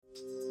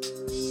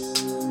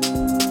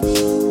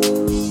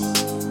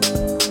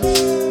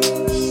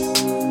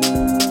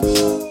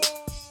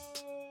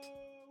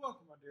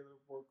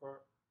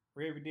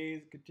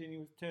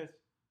continuous test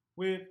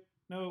with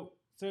no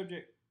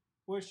subject.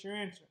 What's your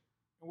answer?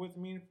 And what's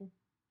meaningful?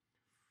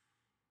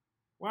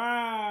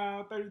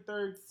 Wow,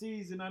 33rd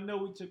season. I know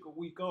we took a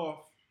week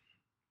off.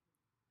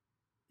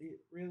 It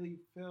really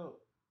felt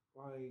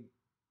like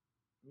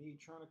me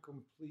trying to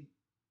complete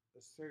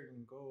a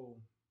certain goal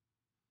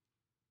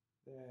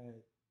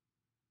that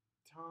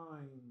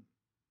time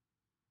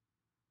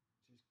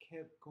just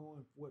kept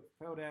going what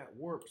felt at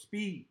warp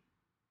speed.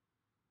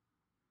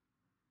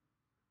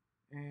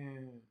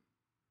 And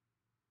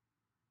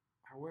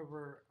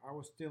however, I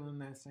was still in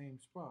that same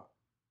spot.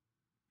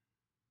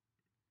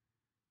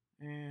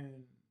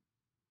 And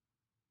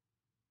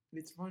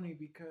it's funny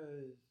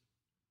because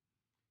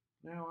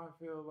now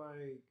I feel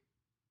like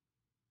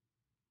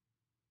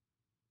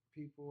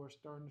people are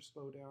starting to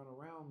slow down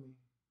around me.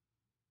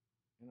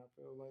 And I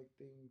feel like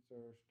things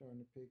are starting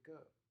to pick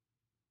up.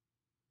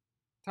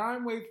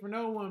 Time waits for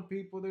no one,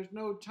 people. There's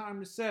no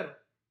time to settle.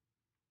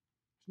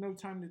 There's no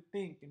time to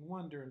think and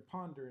wonder and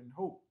ponder and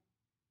hope.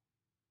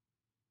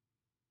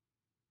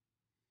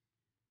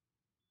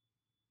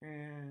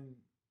 And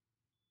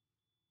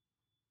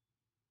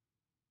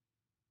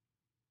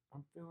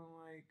I'm feeling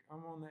like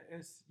I'm on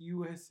the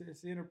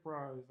USS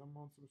Enterprise. I'm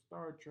on some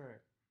Star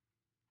Trek.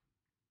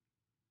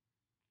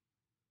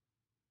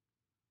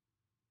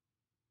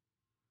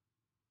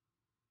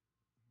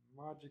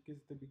 Logic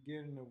is the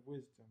beginning of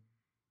wisdom,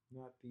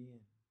 not the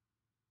end.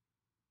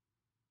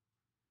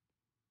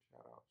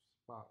 Shout out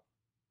Spock.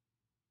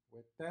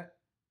 With that,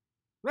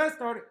 let's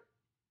start it.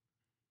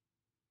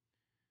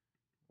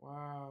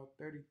 Wow,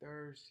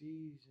 33rd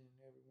season,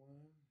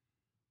 everyone.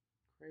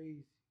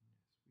 Craziness.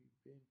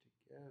 We've been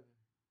together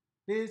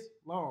this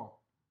long.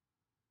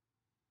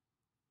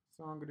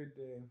 Song of the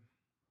day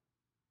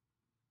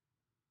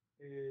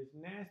is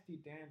Nasty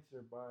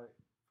Dancer by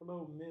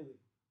Flo Milli.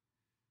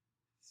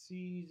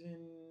 Season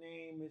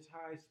name is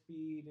High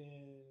Speed,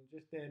 and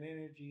just that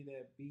energy,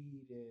 that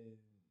beat, and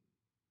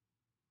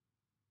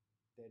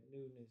that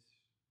newness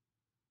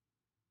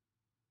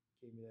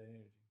gave me that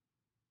energy.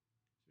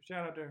 So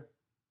shout out there.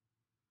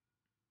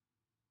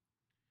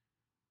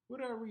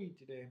 What did I read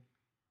today?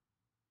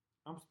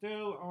 I'm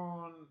still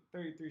on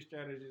 33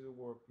 Strategies of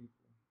War,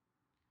 people.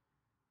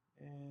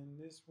 And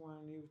this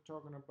one, he was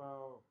talking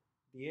about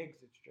the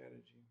exit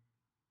strategy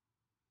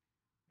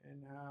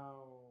and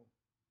how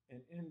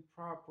an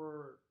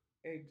improper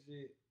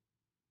exit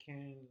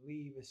can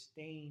leave a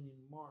stain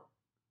and mark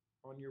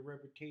on your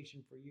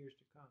reputation for years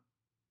to come.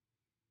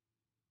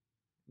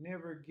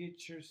 Never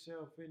get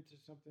yourself into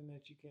something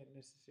that you can't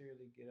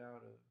necessarily get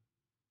out of.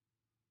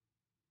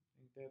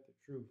 Ain't that the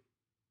truth?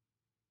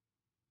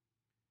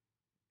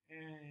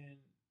 And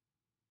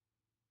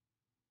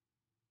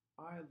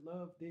I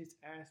love this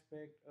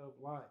aspect of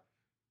life.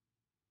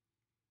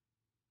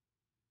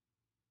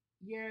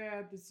 Yeah,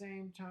 at the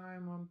same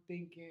time, I'm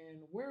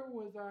thinking, where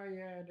was I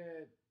at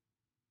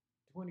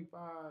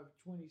 25,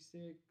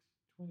 26,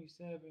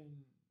 27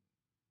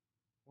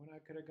 when I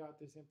could have got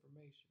this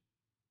information?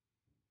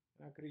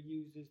 And I could have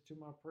used this to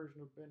my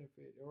personal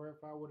benefit, or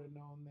if I would have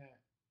known that.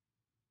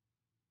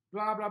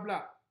 Blah, blah,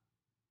 blah.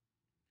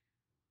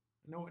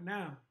 I know it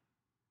now.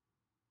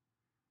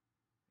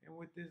 And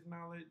with this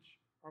knowledge,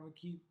 I'm going to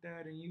keep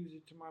that and use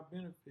it to my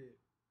benefit.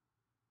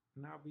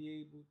 And I'll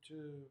be able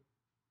to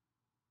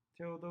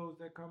tell those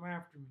that come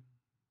after me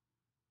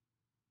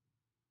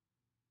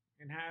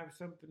and have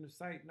something to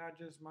cite, not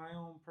just my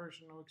own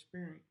personal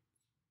experience.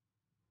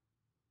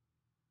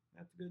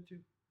 That's good too.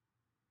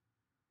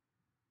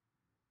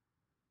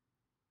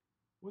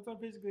 What's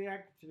up physically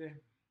active today?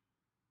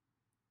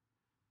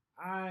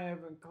 I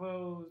haven't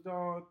closed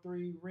all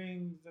 3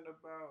 rings in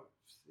about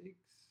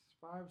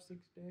 6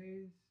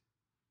 days.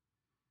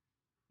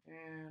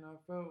 And I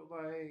felt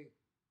like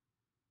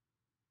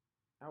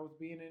I was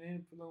being an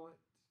influence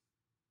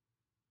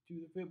to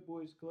the Fit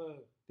Boys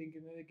Club,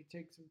 thinking that they could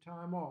take some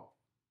time off.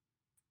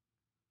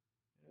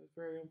 And it was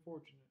very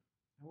unfortunate.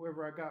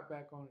 However, I got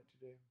back on it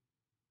today.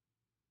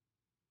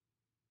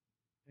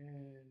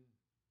 And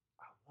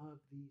I love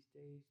these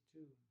days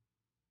too.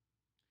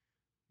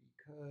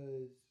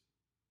 Because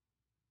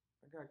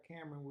I got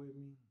Cameron with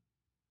me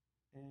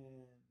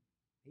and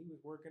he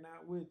was working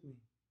out with me.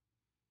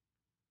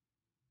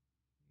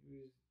 He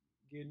was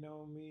getting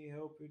on me,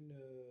 helping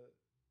to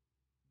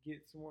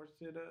get some more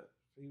sit ups.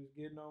 He was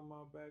getting on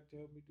my back to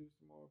help me do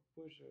some more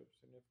push ups.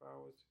 And if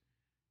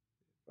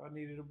I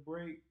needed a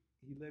break,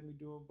 he let me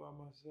do it by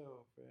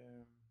myself.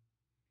 And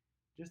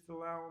just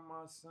allowing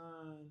my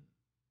son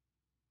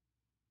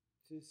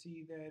to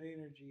see that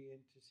energy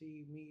and to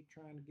see me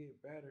trying to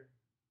get better,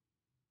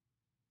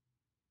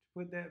 to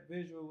put that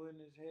visual in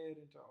his head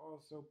and to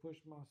also push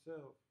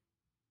myself.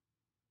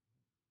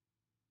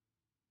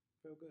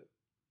 Feel good.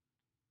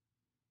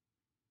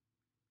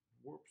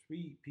 Warp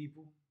speed,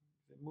 people.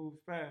 It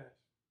moves fast.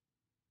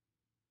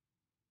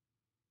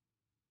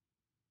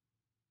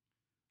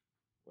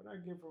 What did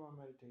I get from my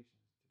meditations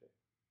today?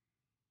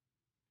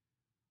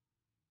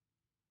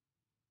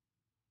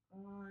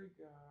 I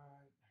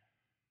got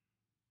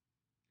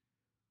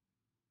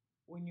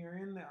when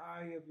you're in the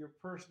eye of your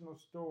personal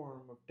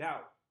storm of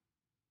doubt,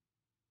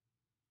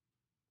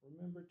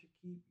 remember to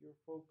keep your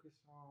focus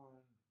on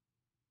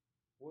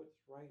what's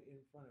right in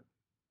front of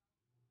you.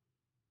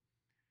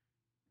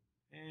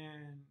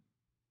 And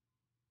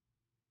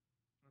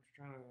I was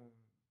trying to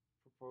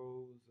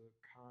propose a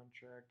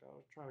contract. I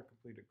was trying to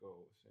complete a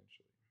goal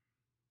essentially.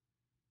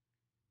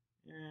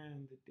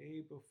 And the day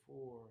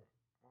before,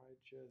 I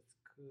just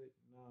could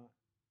not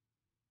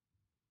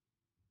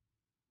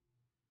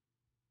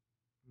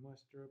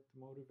muster up the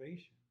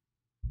motivation.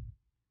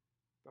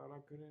 Thought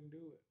I couldn't do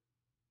it.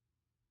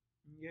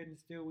 And yet and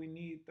still we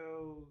need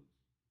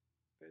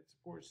that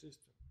support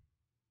system.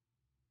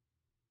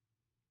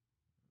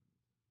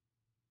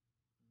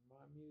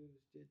 My muse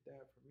did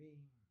that for me.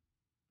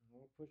 I'm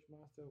gonna push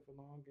myself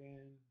along,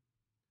 and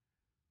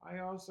I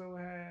also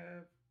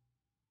have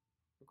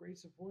a great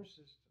support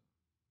system.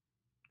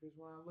 Because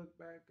when I look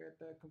back at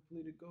that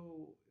completed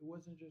goal, it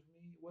wasn't just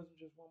me, it wasn't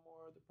just one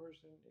more other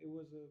person, it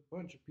was a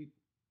bunch of people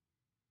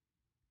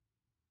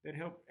that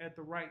helped at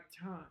the right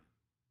time.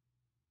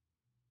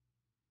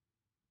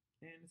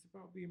 And it's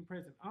about being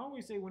present. I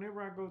always say,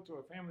 whenever I go to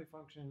a family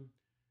function,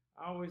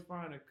 I always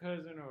find a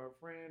cousin or a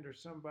friend or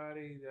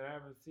somebody that I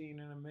haven't seen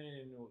in a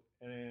minute,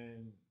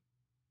 and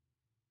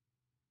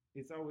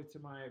it's always to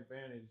my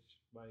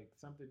advantage. Like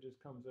something just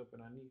comes up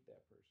and I need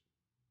that person.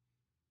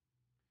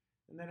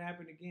 And that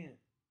happened again.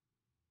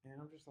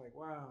 And I'm just like,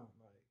 wow,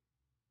 like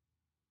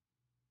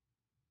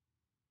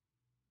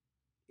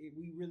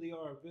we really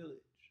are a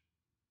village.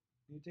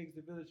 It takes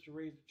a village to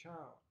raise a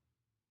child.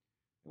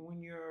 And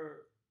when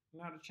you're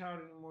not a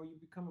child anymore, you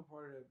become a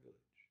part of that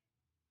village.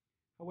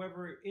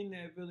 However, in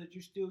that village,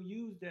 you still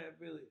use that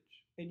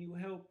village and you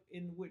help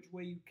in which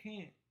way you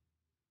can.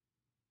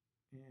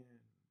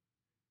 And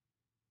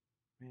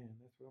man,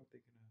 that's what I'm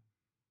thinking of.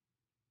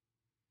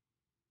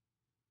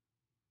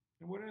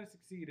 And what did I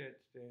succeed at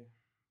today?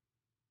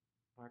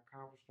 I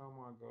accomplished all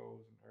my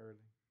goals and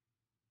early.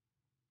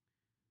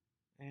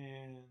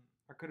 And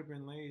I could have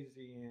been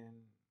lazy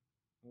and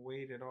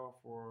waited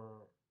off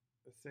for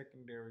a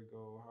secondary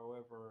goal.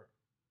 However,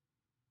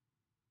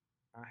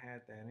 I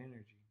had that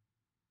energy.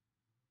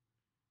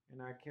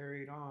 And I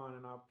carried on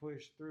and I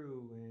pushed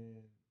through,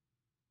 and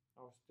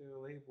I was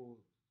still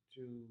able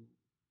to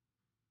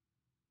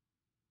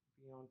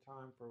be on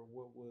time for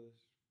what was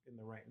in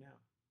the right now.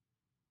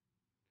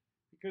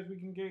 Because we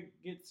can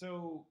get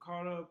so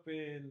caught up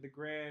in the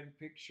grand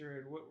picture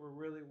and what we're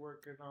really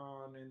working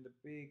on and the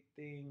big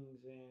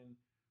things, and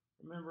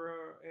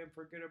remember and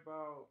forget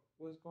about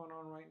what's going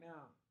on right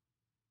now.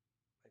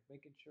 Like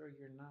making sure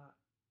your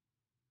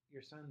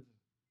son's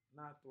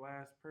not the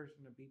last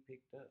person to be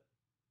picked up.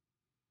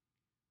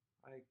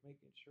 Like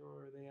making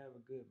sure they have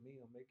a good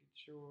meal, making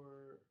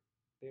sure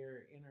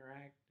they're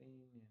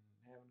interacting and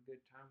having a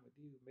good time with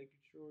you, making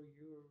sure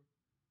you're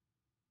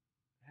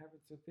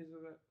having some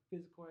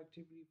physical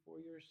activity for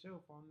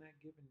yourself on that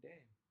given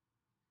day,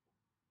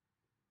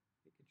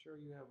 making sure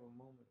you have a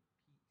moment of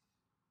peace.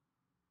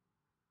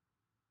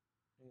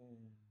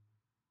 And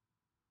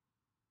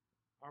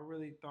I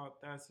really thought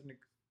that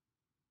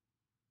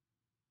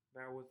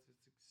was a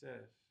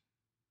success.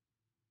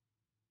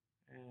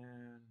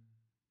 And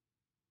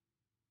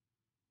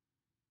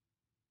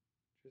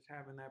just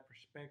having that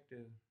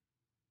perspective,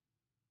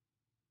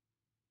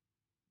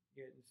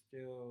 getting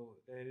still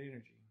that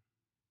energy.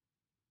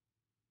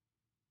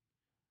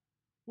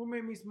 What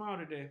made me smile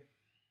today?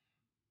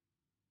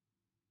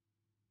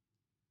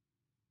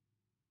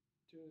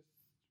 Just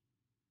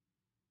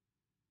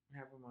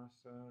having my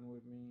son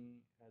with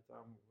me as I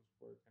was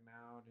working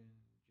out, and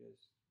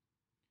just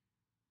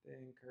the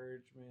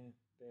encouragement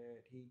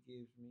that he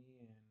gives me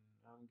and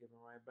I'm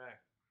giving right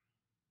back.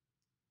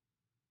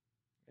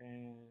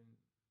 And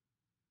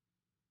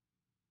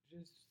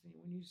just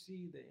when you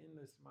see the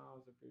endless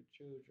smiles of your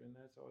children,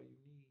 that's all you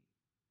need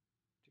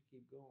to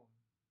keep going.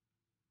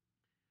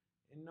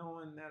 And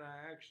knowing that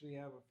I actually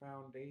have a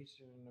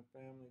foundation and a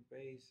family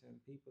base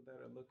and people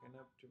that are looking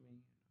up to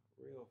me,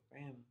 a real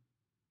family,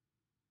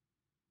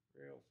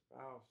 real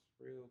spouse,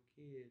 real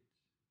kids,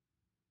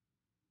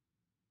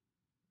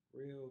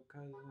 real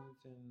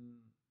cousins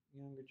and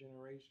younger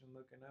generation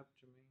looking up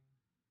to me.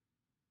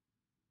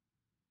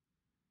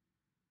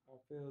 I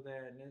feel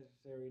that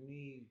necessary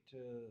need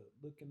to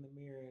look in the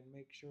mirror and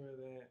make sure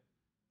that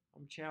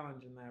I'm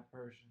challenging that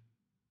person,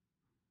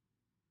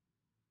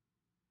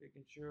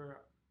 making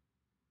sure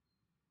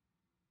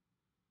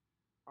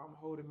I'm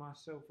holding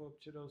myself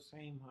up to those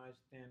same high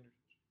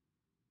standards.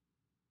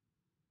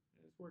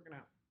 And it's working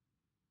out.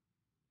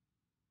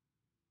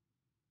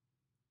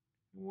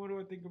 And what do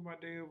I think of my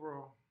day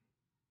overall?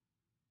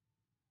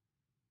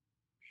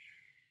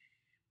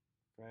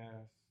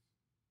 Fast,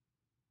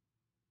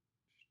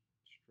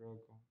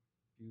 struggle,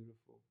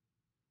 beautiful,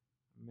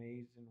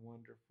 amazing,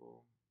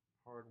 wonderful,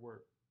 hard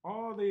work.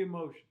 All the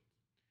emotions.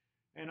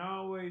 And I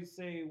always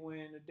say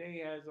when a day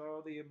has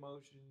all the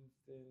emotions,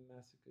 then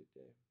that's a good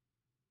day.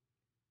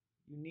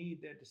 You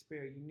need that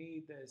despair. You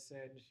need that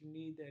sadness. You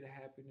need that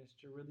happiness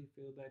to really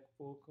feel that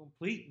full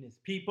completeness,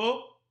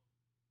 people.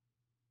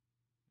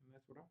 And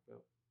that's what I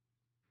felt.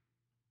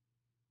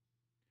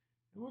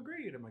 And what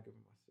grade am I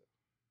giving myself?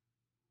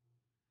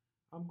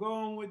 I'm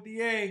going with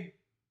the A.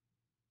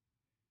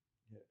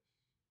 Yes.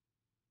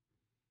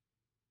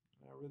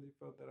 I really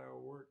felt that I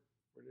would work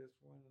for this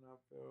one, and I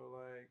feel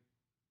like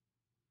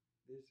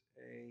this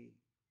A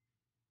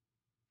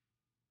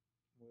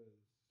was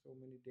so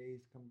many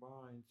days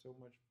combined, so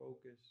much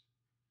focus,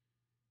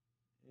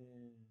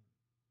 and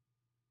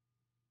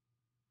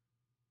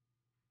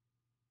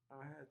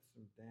I had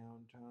some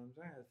down times.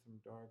 I had some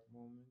dark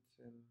moments,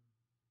 and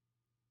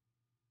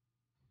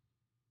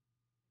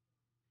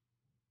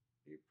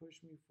it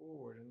pushed me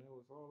forward, and it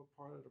was all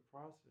a part of the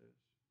process.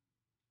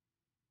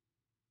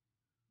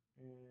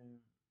 And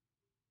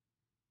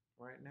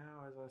right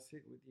now, as I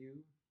sit with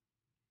you,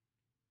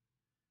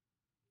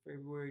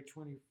 February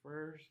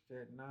 21st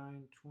at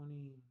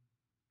 9:20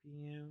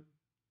 p.m.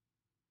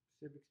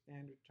 Pacific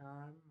Standard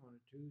Time on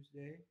a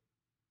Tuesday,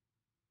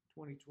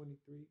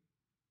 2023.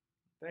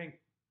 Thank you.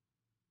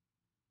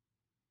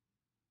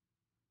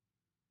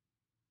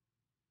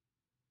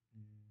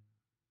 And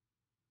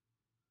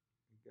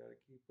you got to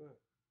keep up.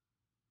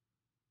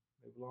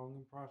 Live long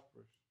and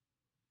prosperous.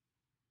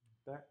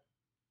 That